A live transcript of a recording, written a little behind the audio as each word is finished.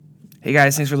Hey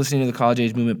guys, thanks for listening to the College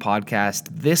Age Movement podcast.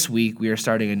 This week we are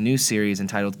starting a new series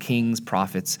entitled Kings,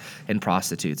 Prophets, and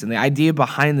Prostitutes. And the idea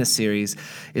behind this series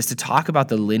is to talk about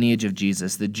the lineage of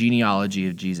Jesus, the genealogy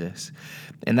of Jesus.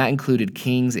 And that included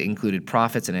kings, it included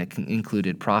prophets, and it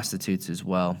included prostitutes as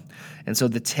well. And so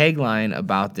the tagline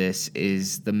about this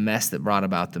is the mess that brought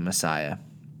about the Messiah.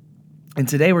 And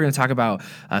today we're going to talk about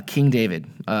King David,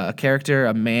 a character,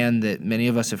 a man that many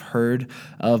of us have heard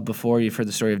of before. You've heard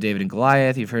the story of David and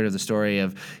Goliath. You've heard of the story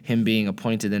of him being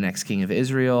appointed the next king of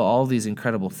Israel, all of these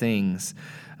incredible things.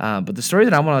 But the story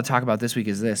that I want to talk about this week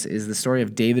is the story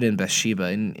of David and Bathsheba.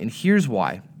 And here's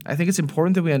why. I think it's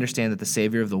important that we understand that the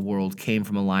Savior of the world came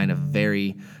from a line of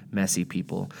very messy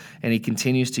people, and he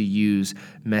continues to use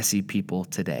messy people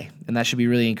today. And that should be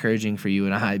really encouraging for you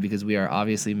and I, because we are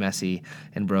obviously messy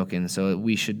and broken. So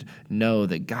we should know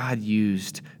that God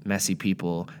used messy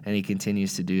people, and he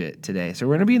continues to do it today. So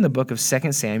we're going to be in the book of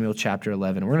 2 Samuel chapter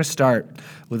 11. We're going to start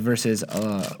with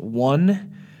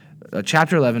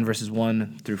chapter 11, verses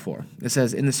 1 through 4. It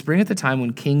says, "In the spring at the time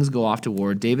when kings go off to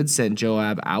war, David sent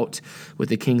Joab out with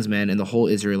the king's men and the whole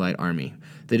Israelite army.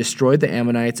 They destroyed the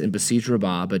Ammonites and besieged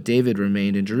Rabbah, but David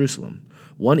remained in Jerusalem.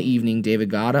 One evening, David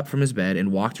got up from his bed and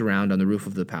walked around on the roof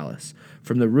of the palace.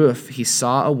 From the roof, he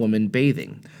saw a woman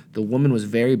bathing. The woman was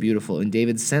very beautiful, and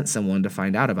David sent someone to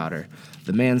find out about her.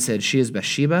 The man said, 'She is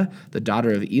Bathsheba, the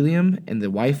daughter of Eliam, and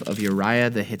the wife of Uriah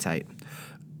the Hittite.'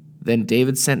 Then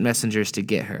David sent messengers to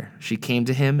get her. She came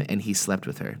to him, and he slept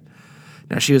with her.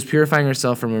 Now she was purifying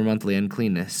herself from her monthly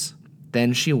uncleanness.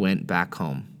 Then she went back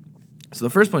home." So the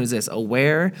first point is this: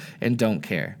 aware and don't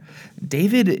care.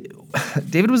 David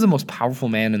was the most powerful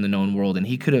man in the known world, and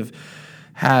he could have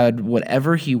had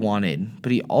whatever he wanted,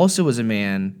 but he also was a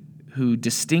man who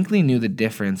distinctly knew the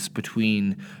difference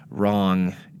between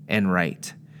wrong and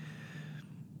right.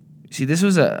 See, this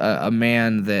was a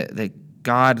man that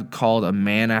God called a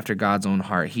man after God's own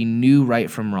heart. He knew right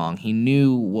from wrong. He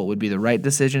knew what would be the right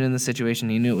decision in the situation.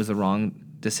 He knew it was the wrong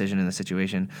decision in the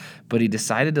situation, but he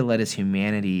decided to let his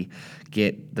humanity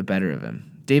get the better of him.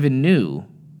 David knew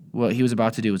what he was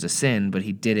about to do was a sin, but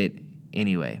he did it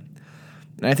anyway.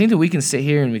 And I think that we can sit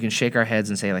here and we can shake our heads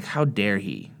and say, like, how dare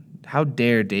he? How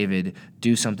dare David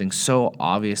do something so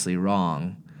obviously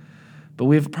wrong? But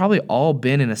we've probably all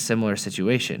been in a similar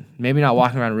situation. Maybe not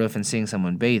walking around a roof and seeing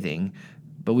someone bathing,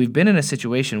 but we've been in a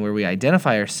situation where we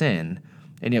identify our sin,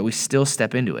 and yet we still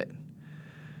step into it.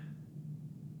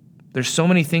 There's so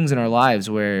many things in our lives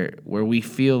where we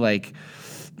feel like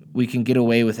we can get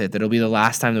away with it, that it'll be the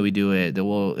last time that we do it,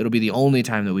 it'll be the only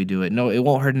time that we do it. No, it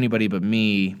won't hurt anybody but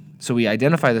me. So we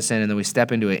identify the sin, and then we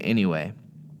step into it anyway.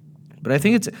 But I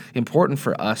think it's important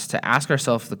for us to ask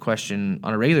ourselves the question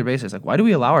on a regular basis, like, why do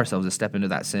we allow ourselves to step into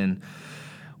that sin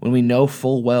when we know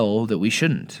full well that we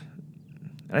shouldn't?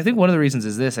 And I think one of the reasons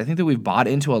is this: I think that we've bought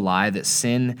into a lie that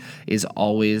sin is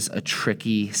always a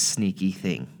tricky, sneaky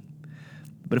thing.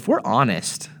 But if we're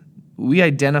honest, we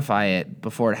identify it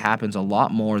before it happens a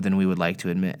lot more than we would like to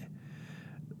admit.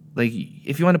 Like,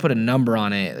 if you want to put a number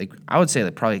on it, like, I would say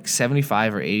that probably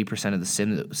 75 or 80% of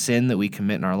the sin that we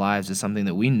commit in our lives is something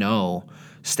that we know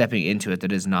stepping into it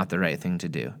that is not the right thing to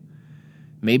do.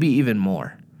 Maybe even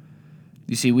more.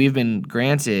 You see, we've been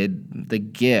granted the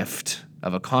gift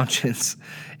of a conscience,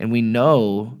 and we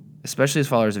know, especially as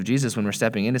followers of Jesus, when we're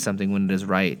stepping into something, when it is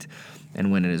right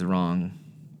and when it is wrong.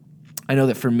 I know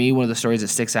that for me, one of the stories that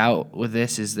sticks out with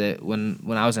this is that when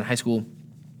I was in high school,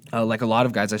 like a lot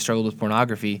of guys, I struggled with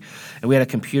pornography, and we had a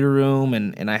computer room,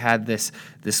 and I had this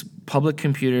public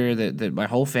computer that my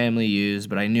whole family used,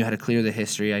 but I knew how to clear the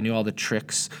history. I knew all the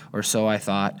tricks, or so I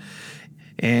thought.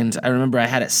 And I remember I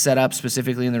had it set up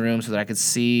specifically in the room so that I could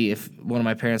see if one of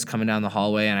my parents coming down the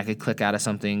hallway, and I could click out of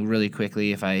something really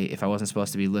quickly if I wasn't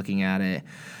supposed to be looking at it.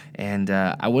 And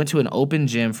I went to an open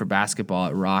gym for basketball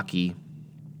at Rocky.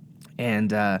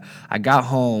 And I got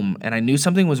home, and I knew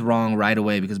something was wrong right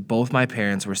away because both my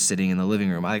parents were sitting in the living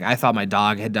room. I thought my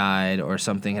dog had died or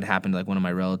something had happened to, like, one of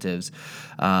my relatives.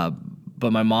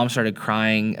 But my mom started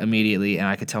crying immediately, and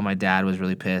I could tell my dad was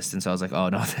really pissed. And so I was like, oh,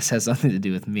 no, this has something to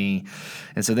do with me.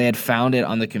 And so they had found it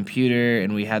on the computer,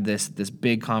 and we had this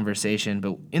big conversation.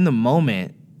 But in the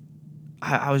moment,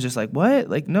 I was just like, what?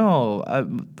 Like, no,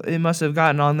 it must have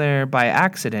gotten on there by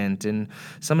accident, and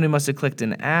somebody must have clicked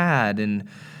an ad, and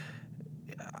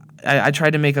I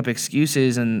tried to make up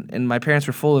excuses, and my parents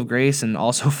were full of grace and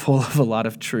also full of a lot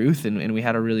of truth, and we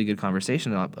had a really good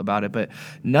conversation about it. But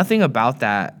nothing about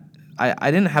that,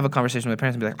 I didn't have a conversation with my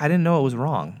parents and be like, I didn't know it was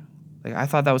wrong. Like, I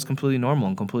thought that was completely normal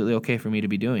and completely okay for me to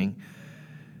be doing.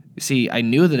 You see, I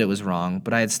knew that it was wrong,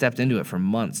 but I had stepped into it for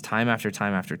months, time after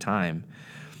time after time.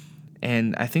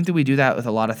 And I think that we do that with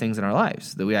a lot of things in our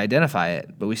lives, that we identify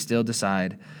it, but we still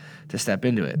decide to step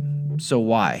into it. So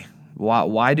why?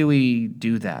 Why do we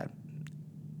do that?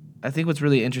 I think what's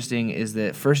really interesting is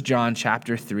that 1 John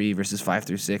chapter 3, verses 5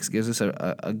 through 6 gives us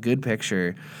a good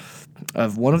picture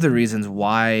of one of the reasons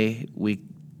why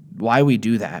we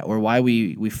do that, or why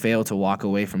we fail to walk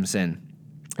away from sin.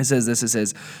 It says this, it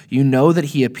says, "You know that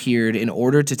he appeared in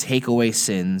order to take away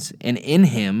sins, and in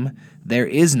him there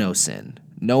is no sin.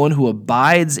 No one who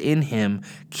abides in him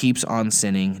keeps on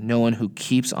sinning. No one who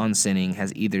keeps on sinning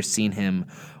has either seen him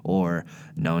or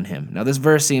known him." Now, this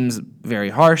verse seems very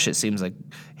harsh. It seems like,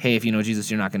 hey, if you know Jesus,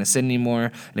 you're not going to sin anymore.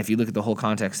 And if you look at the whole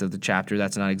context of the chapter,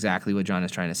 that's not exactly what John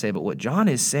is trying to say. But what John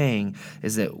is saying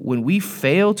is that when we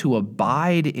fail to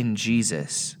abide in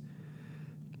Jesus,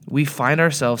 we find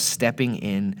ourselves stepping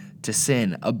in to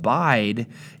sin. Abide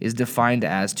is defined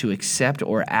as to accept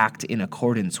or act in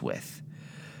accordance with.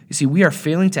 You see, we are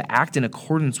failing to act in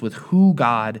accordance with who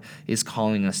God is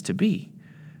calling us to be.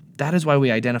 That is why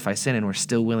we identify sin, and we're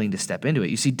still willing to step into it.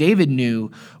 You see, David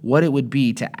knew what it would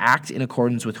be to act in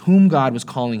accordance with whom God was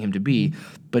calling him to be,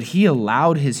 but he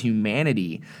allowed his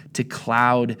humanity to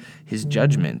cloud his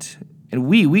judgment. And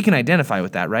we can identify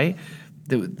with that, right?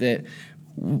 That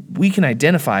we can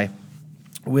identify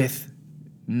with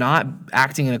not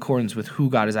acting in accordance with who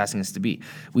God is asking us to be.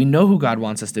 We know who God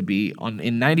wants us to be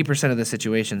in 90% of the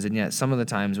situations, and yet some of the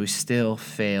times we still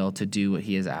fail to do what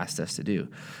he has asked us to do.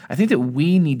 I think that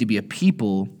we need to be a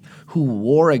people who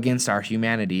war against our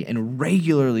humanity and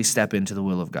regularly step into the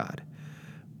will of God.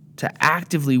 To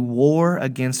actively war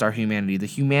against our humanity, the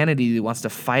humanity that wants to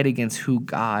fight against who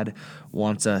God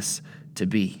wants us to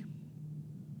be.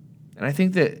 And I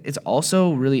think that it's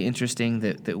also really interesting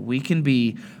that we can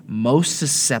be most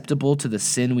susceptible to the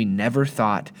sin we never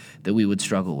thought that we would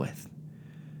struggle with.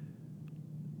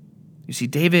 You see,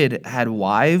 David had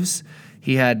wives.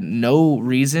 He had no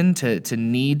reason to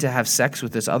need to have sex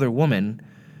with this other woman.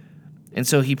 And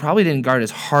so he probably didn't guard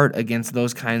his heart against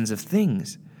those kinds of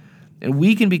things. And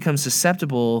we can become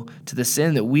susceptible to the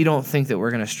sin that we don't think that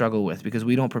we're going to struggle with because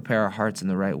we don't prepare our hearts in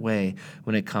the right way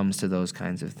when it comes to those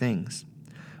kinds of things.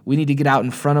 We need to get out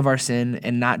in front of our sin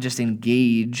and not just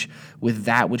engage with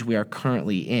that which we are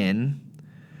currently in,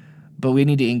 but we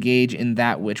need to engage in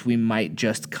that which we might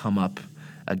just come up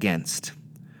against.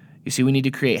 You see, we need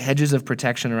to create hedges of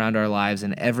protection around our lives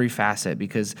in every facet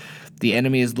because the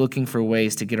enemy is looking for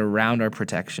ways to get around our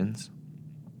protections.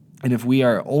 And if we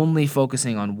are only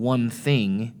focusing on one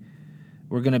thing,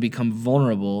 we're going to become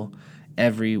vulnerable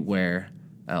everywhere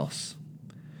else.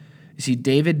 You see,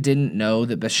 David didn't know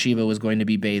that Bathsheba was going to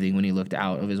be bathing when he looked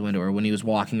out of his window or when he was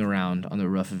walking around on the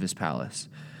roof of his palace.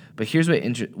 But here's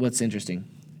what's interesting.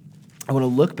 I want to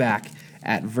look back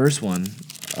at verse 1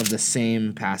 of the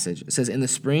same passage. It says, "In the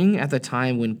spring, at the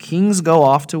time when kings go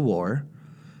off to war,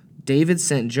 David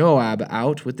sent Joab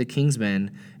out with the king's men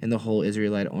and the whole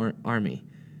Israelite army.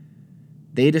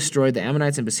 They destroyed the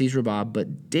Ammonites and besieged Rabbah,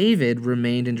 but David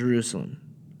remained in Jerusalem.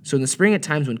 So in the spring, at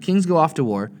times when kings go off to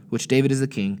war, which David is the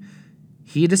king,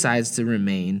 he decides to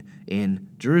remain in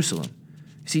Jerusalem."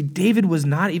 See, David was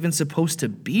not even supposed to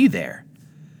be there.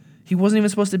 He wasn't even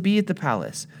supposed to be at the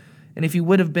palace. And if he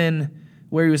would have been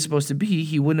where he was supposed to be,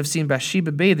 he wouldn't have seen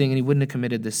Bathsheba bathing and he wouldn't have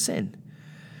committed this sin.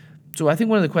 So I think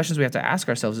one of the questions we have to ask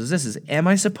ourselves is this, am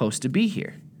I supposed to be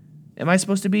here? Am I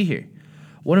supposed to be here?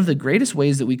 One of the greatest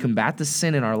ways that we combat the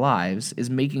sin in our lives is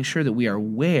making sure that we are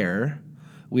where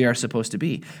we are supposed to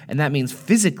be. And that means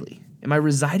physically. Am I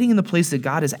residing in the place that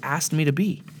God has asked me to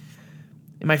be?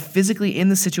 Am I physically in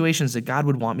the situations that God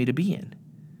would want me to be in?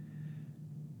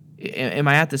 Am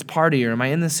I at this party or am I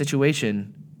in this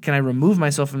situation? Can I remove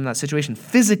myself from that situation,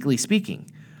 physically speaking?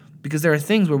 Because there are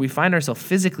things where we find ourselves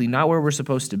physically not where we're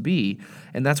supposed to be,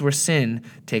 and that's where sin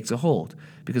takes a hold,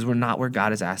 because we're not where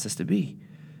God has asked us to be.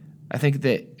 I think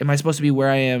that, am I supposed to be where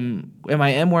I am? Am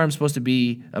I where I'm supposed to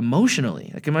be emotionally?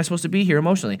 Like, am I supposed to be here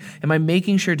emotionally? Am I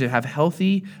making sure to have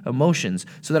healthy emotions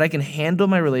so that I can handle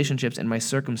my relationships and my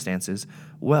circumstances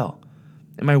well?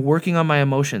 Am I working on my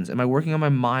emotions? Am I working on my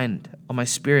mind, on my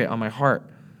spirit, on my heart?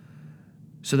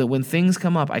 So that when things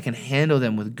come up, I can handle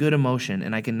them with good emotion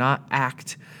and I cannot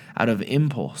act out of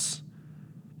impulse.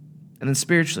 And then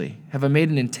spiritually, have I made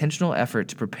an intentional effort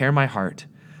to prepare my heart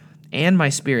and my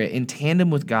spirit in tandem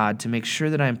with God to make sure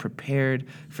that I am prepared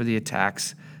for the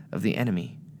attacks of the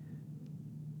enemy?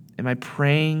 Am I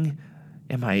praying?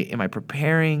 Am I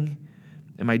preparing?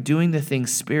 Am I doing the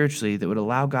things spiritually that would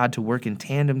allow God to work in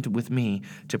tandem with me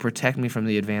to protect me from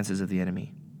the advances of the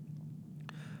enemy?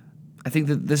 I think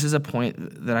that this is a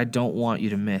point that I don't want you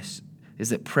to miss, is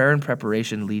that prayer and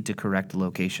preparation lead to correct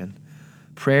location.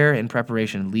 Prayer and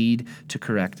preparation lead to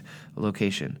correct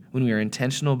location. When we are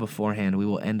intentional beforehand, we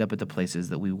will end up at the places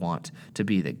that we want to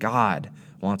be, that God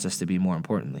wants us to be, more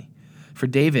importantly. For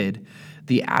David,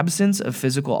 the absence of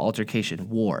physical altercation,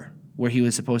 war, where he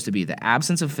was supposed to be, the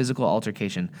absence of physical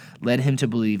altercation led him to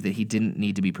believe that he didn't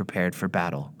need to be prepared for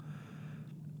battle.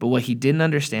 But what he didn't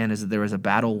understand is that there was a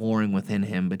battle warring within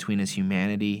him between his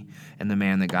humanity and the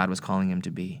man that God was calling him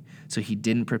to be. So he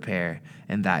didn't prepare,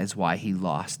 and that is why he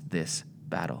lost this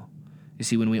battle. You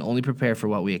see, when we only prepare for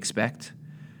what we expect,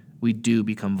 we do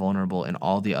become vulnerable in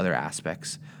all the other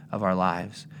aspects of our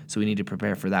lives. So we need to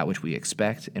prepare for that which we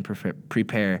expect and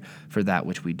prepare for that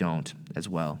which we don't as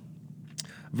well.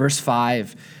 Verse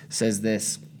 5 says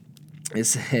this. It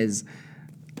says,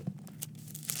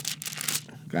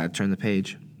 gotta turn the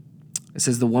page. It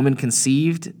says, the woman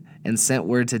conceived and sent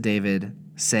word to David,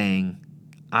 saying,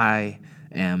 I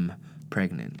am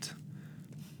pregnant.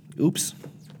 Oops.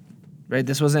 Right?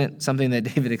 This wasn't something that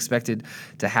David expected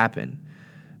to happen.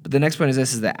 But the next point is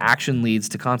this, is that action leads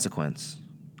to consequence.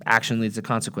 Action leads to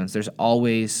consequence. There's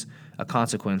always a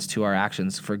consequence to our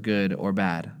actions, for good or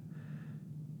bad.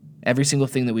 Every single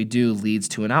thing that we do leads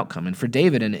to an outcome. And for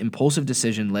David, an impulsive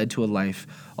decision led to a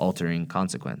life-altering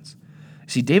consequence.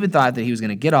 See, David thought that he was going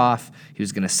to get off, he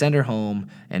was going to send her home,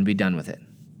 and be done with it.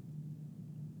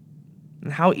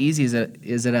 And how easy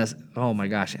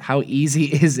how easy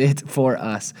is it for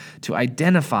us to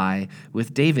identify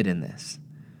with David in this?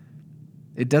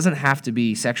 It doesn't have to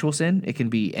be sexual sin. It can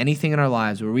be anything in our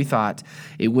lives where we thought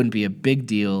it wouldn't be a big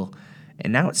deal,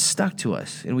 and now it's stuck to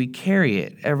us, and we carry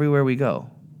it everywhere we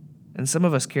go. And some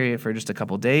of us carry it for just a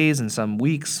couple days, and some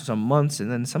weeks, some months,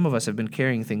 and then some of us have been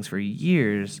carrying things for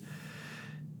years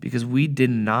because we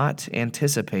did not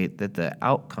anticipate that the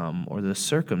outcome or the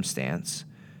circumstance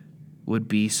would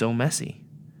be so messy.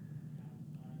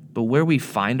 But where we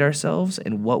find ourselves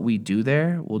and what we do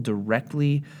there will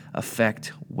directly affect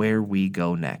where we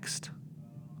go next.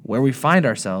 Where we find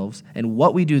ourselves and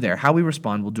what we do there, how we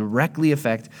respond, will directly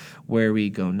affect where we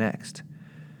go next.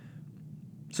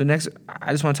 So next,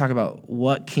 I just want to talk about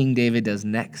what King David does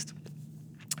next,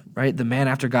 right? The man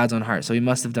after God's own heart. So he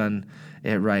must have done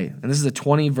it right. And this is a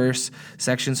 20-verse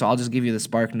section, so I'll just give you the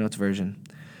Spark Notes version.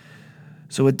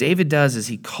 So what David does is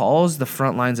he calls the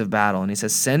front lines of battle, and he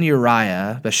says, send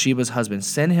Uriah, Bathsheba's husband,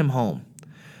 send him home.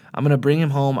 I'm going to bring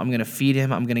him home. I'm going to feed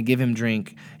him. I'm going to give him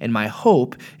drink. And my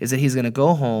hope is that he's going to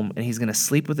go home and he's going to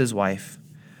sleep with his wife,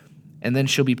 and then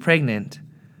she'll be pregnant,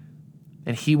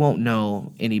 and he won't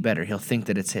know any better. He'll think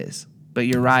that it's his. But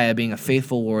Uriah, being a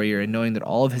faithful warrior and knowing that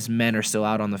all of his men are still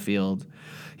out on the field,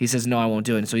 he says, no, I won't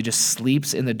do it. And so he just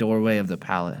sleeps in the doorway of the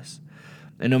palace.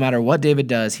 And no matter what David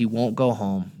does, he won't go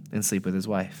home and sleep with his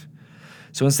wife.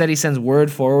 So instead he sends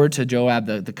word forward to Joab,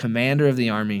 the commander of the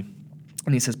army,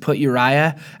 and he says, put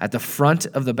Uriah at the front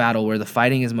of the battle where the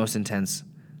fighting is most intense.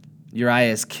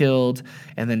 Uriah is killed,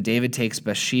 and then David takes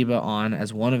Bathsheba on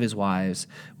as one of his wives,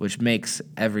 which makes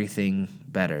everything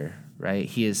better, right?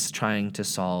 He is trying to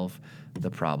solve the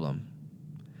problem.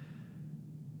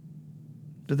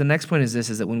 But the next point is this,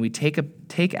 is that when we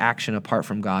take action apart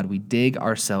from God, we dig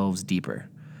ourselves deeper.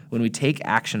 When we take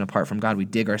action apart from God, we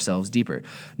dig ourselves deeper.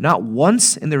 Not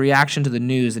once in the reaction to the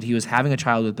news that he was having a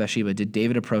child with Bathsheba did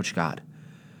David approach God.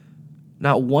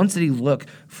 Not once did he look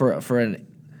for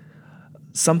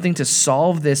something to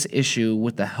solve this issue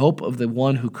with the help of the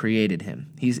one who created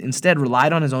him. He's instead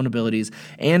relied on his own abilities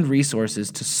and resources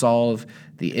to solve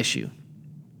the issue.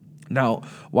 Now,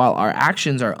 while our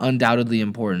actions are undoubtedly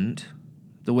important,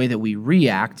 the way that we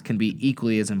react can be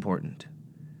equally as important.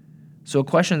 So a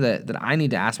question that I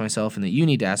need to ask myself and that you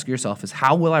need to ask yourself is,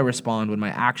 how will I respond when my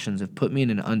actions have put me in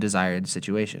an undesired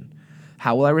situation?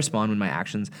 How will I respond when my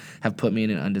actions have put me in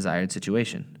an undesired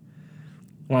situation?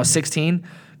 When I was 16,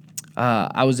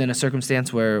 I was in a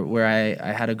circumstance where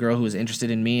I had a girl who was interested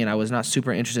in me, and I was not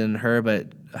super interested in her,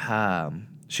 but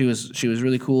she was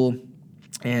really cool.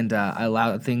 And I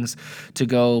allowed things to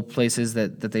go places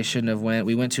that they shouldn't have went.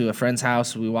 We went to a friend's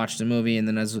house, we watched a movie, and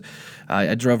then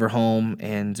I drove her home,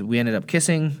 and we ended up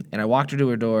kissing, and I walked her to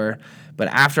her door. But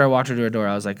after I walked her to her door,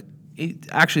 I was like,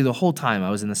 actually the whole time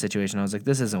I was in the situation, I was like,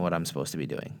 this isn't what I'm supposed to be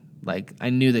doing. Like, I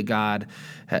knew that God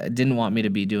didn't want me to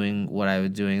be doing what I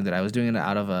was doing, that I was doing it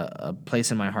out of a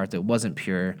place in my heart that wasn't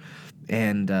pure.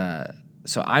 And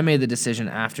so I made the decision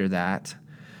after that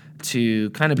to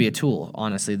kind of be a tool,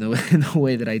 honestly, in the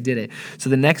way that I did it.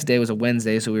 So the next day was a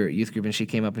Wednesday, so we were at youth group, and she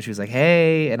came up and she was like,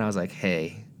 hey, and I was like,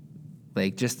 hey,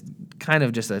 like just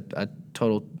a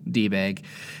total D-bag.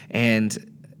 And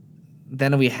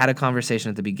then we had a conversation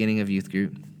at the beginning of youth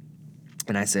group,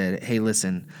 and I said, hey,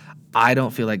 listen, I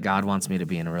don't feel like God wants me to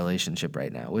be in a relationship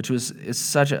right now, which is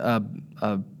such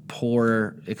a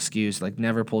poor excuse. Like,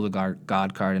 never pull the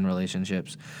God card in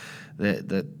relationships.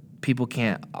 That people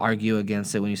can't argue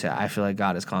against it when you say, I feel like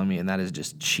God is calling me, and that is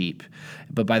just cheap.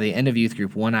 But by the end of youth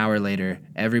group, 1 hour later,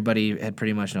 everybody had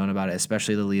pretty much known about it,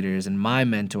 especially the leaders, and my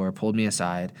mentor pulled me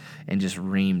aside and just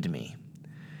reamed me.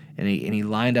 And he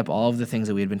lined up all of the things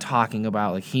that we had been talking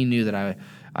about. Like, he knew that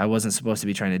I wasn't supposed to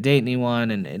be trying to date anyone,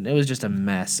 and it was just a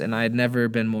mess. And I had never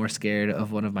been more scared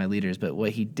of one of my leaders. But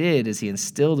what he did is he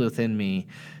instilled within me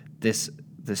this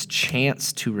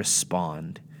chance to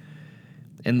respond.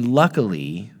 And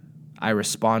luckily, I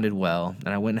responded well,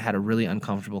 and I went and had a really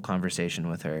uncomfortable conversation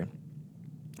with her,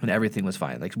 and everything was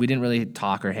fine. Like, we didn't really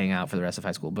talk or hang out for the rest of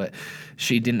high school, but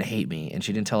she didn't hate me, and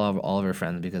she didn't tell all of her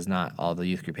friends, because not all the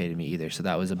youth group hated me either, so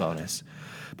that was a bonus.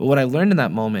 But what I learned in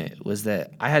that moment was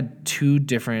that I had two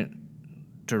different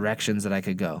directions that I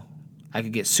could go. I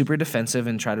could get super defensive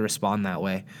and try to respond that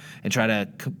way, and try to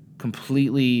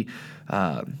completely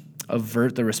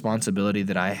avert the responsibility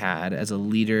that I had as a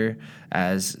leader,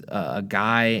 as a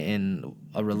guy in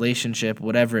a relationship,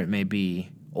 whatever it may be,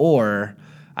 or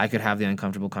I could have the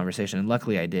uncomfortable conversation, and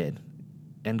luckily I did,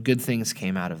 and good things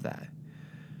came out of that.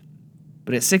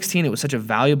 But at 16, it was such a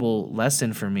valuable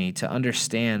lesson for me to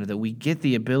understand that we get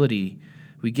the ability,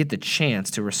 we get the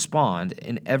chance to respond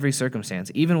in every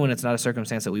circumstance, even when it's not a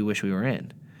circumstance that we wish we were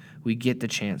in. We get the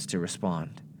chance to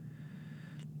respond.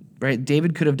 Right?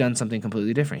 David could have done something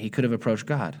completely different. He could have approached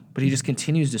God, but he just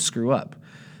continues to screw up.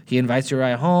 He invites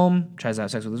Uriah home, tries to have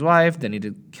sex with his wife, then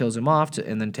he kills him off,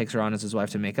 and then takes her on as his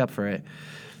wife to make up for it.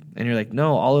 And you're like,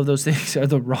 no, all of those things are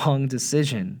the wrong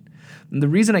decision. And the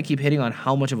reason I keep hitting on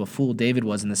how much of a fool David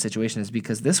was in this situation is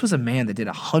because this was a man that did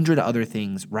 100 other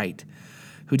things right,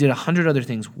 who did 100 other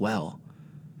things well.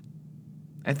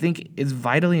 I think it's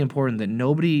vitally important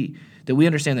that we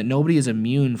understand that nobody is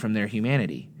immune from their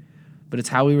humanity, but it's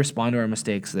how we respond to our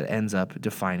mistakes that ends up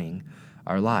defining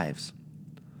our lives.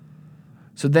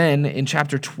 So then in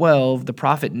chapter 12, the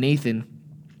prophet Nathan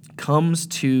comes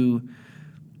to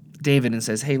David and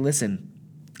says, hey, listen,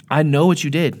 I know what you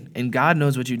did, and God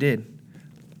knows what you did.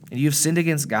 And you've sinned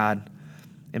against God,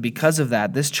 and because of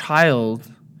that, this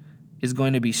child is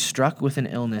going to be struck with an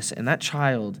illness, and that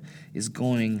child is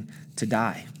going to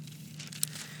die.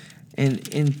 And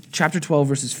in chapter 12,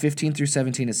 verses 15 through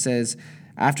 17, it says,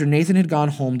 after Nathan had gone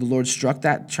home, the Lord struck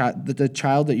the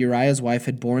child that Uriah's wife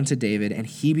had borne to David, and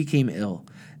he became ill.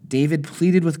 David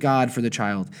pleaded with God for the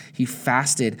child. He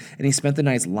fasted, and he spent the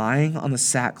nights lying in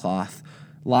sackcloth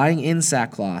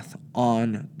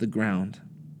on the ground.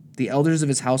 The elders of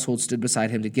his household stood beside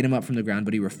him to get him up from the ground,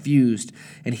 but he refused,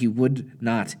 and he would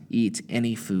not eat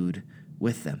any food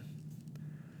with them.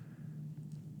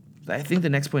 I think the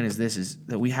next point is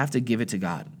that we have to give it to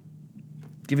God.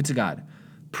 Give it to God.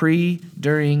 Pre,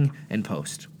 during, and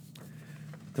post.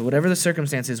 That whatever the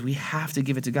circumstances, we have to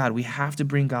give it to God. We have to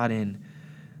bring God in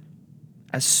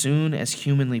as soon as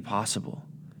humanly possible.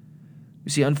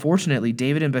 You see, unfortunately,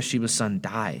 David and Bathsheba's son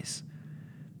dies.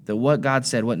 That what God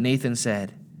said, what Nathan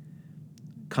said,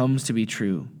 comes to be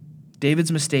true.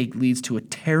 David's mistake leads to a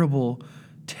terrible,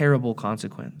 terrible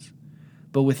consequence.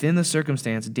 But within the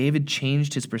circumstance, David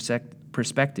changed his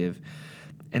perspective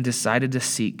and decided to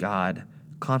seek God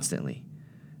constantly.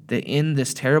 That in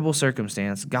this terrible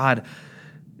circumstance, God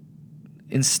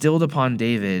instilled upon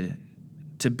David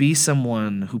to be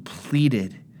someone who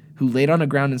pleaded, who laid on the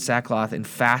ground in sackcloth and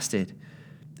fasted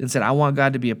and said, I want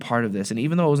God to be a part of this. And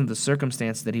even though it wasn't the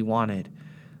circumstance that he wanted,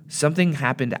 something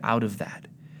happened out of that.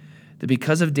 That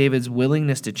because of David's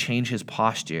willingness to change his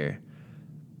posture,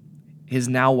 his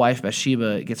now wife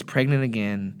Bathsheba gets pregnant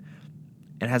again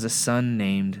and has a son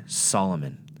named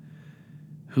Solomon,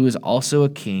 who is also a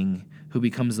king, who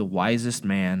becomes the wisest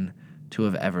man to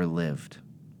have ever lived,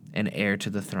 and heir to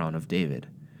the throne of David.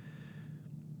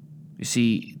 You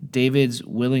see, David's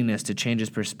willingness to change his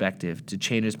perspective, to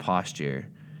change his posture,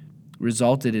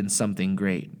 resulted in something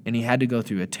great. And he had to go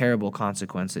through a terrible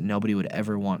consequence that nobody would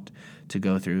ever want to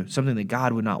go through, something that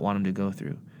God would not want him to go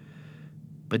through.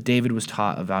 But David was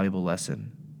taught a valuable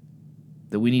lesson,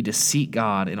 that we need to seek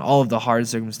God in all of the hard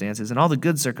circumstances and all the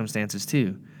good circumstances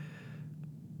too.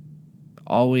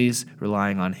 Always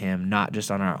relying on him, not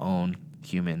just on our own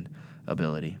human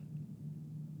ability.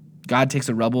 God takes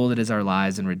the rubble that is our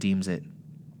lives and redeems it.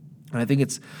 And I think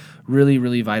it's really,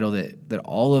 really vital that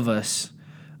all of us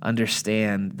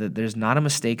understand that there's not a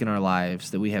mistake in our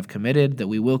lives that we have committed, that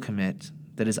we will commit,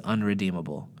 that is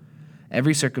unredeemable.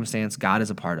 Every circumstance God is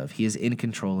a part of. He is in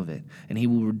control of it, and he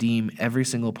will redeem every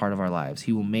single part of our lives.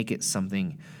 He will make it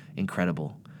something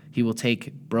incredible. He will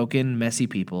take broken, messy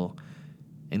people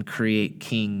and create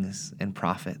kings and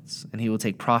prophets. And he will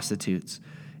take prostitutes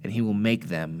and he will make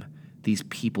them these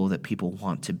people that people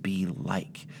want to be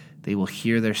like. They will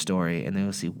hear their story and they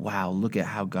will see, wow, look at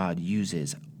how God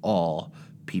uses all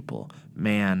people,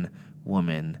 man,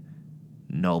 woman,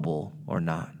 noble or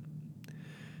not.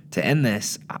 To end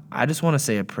this, I just want to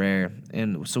say a prayer.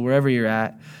 And so wherever you're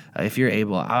at, if you're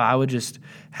able, I would just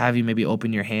have you maybe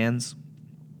open your hands,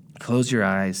 close your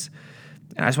eyes,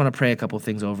 and I just want to pray a couple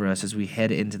things over us as we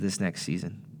head into this next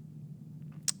season.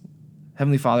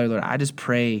 Heavenly Father, Lord, I just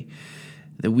pray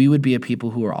that we would be a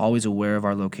people who are always aware of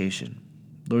our location.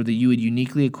 Lord, that you would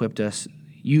uniquely equip us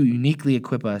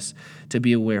to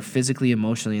be aware physically,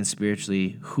 emotionally, and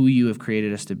spiritually who you have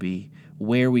created us to be,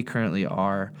 where we currently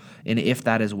are, and if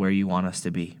that is where you want us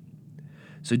to be.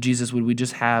 So Jesus, would we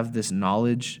just have this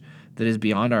knowledge that is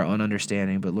beyond our own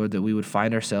understanding, but Lord, that we would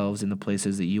find ourselves in the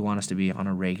places that you want us to be on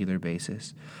a regular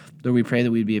basis. Lord, we pray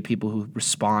that we'd be a people who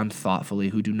respond thoughtfully,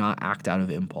 who do not act out of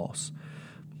impulse.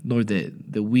 Lord,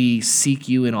 that we seek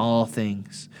you in all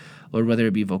things. Lord, whether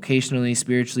it be vocationally,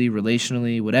 spiritually,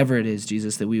 relationally, whatever it is,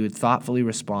 Jesus, that we would thoughtfully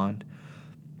respond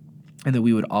and that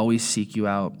we would always seek you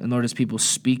out. And Lord, as people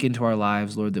speak into our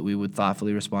lives, Lord, that we would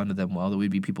thoughtfully respond to them well, that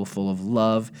we'd be people full of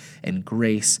love and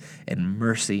grace and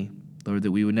mercy. Lord,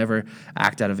 that we would never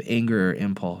act out of anger or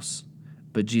impulse,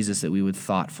 but Jesus, that we would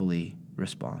thoughtfully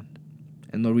respond.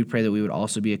 And Lord, we pray that we would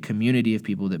also be a community of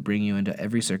people that bring you into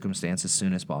every circumstance as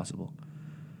soon as possible.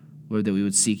 Lord, that we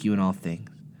would seek you in all things.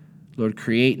 Lord,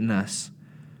 create in us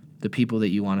the people that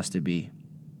you want us to be.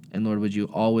 And Lord, would you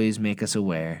always make us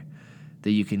aware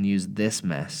that you can use this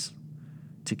mess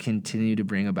to continue to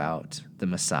bring about the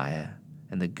Messiah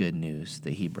and the good news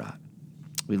that he brought.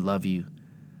 We love you.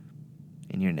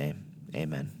 In your name,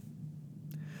 amen.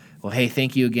 Well, hey,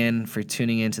 thank you again for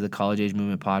tuning in to the College Age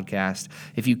Movement podcast.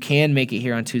 If you can make it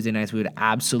here on Tuesday nights, we would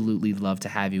absolutely love to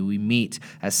have you. We meet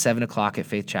at 7 o'clock at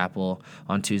Faith Chapel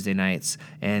on Tuesday nights,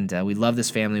 and we love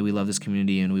this family, we love this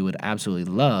community, and we would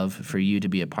absolutely love for you to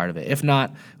be a part of it. If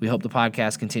not, we hope the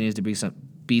podcast continues to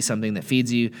be something that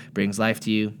feeds you, brings life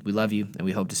to you. We love you, and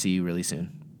we hope to see you really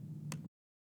soon.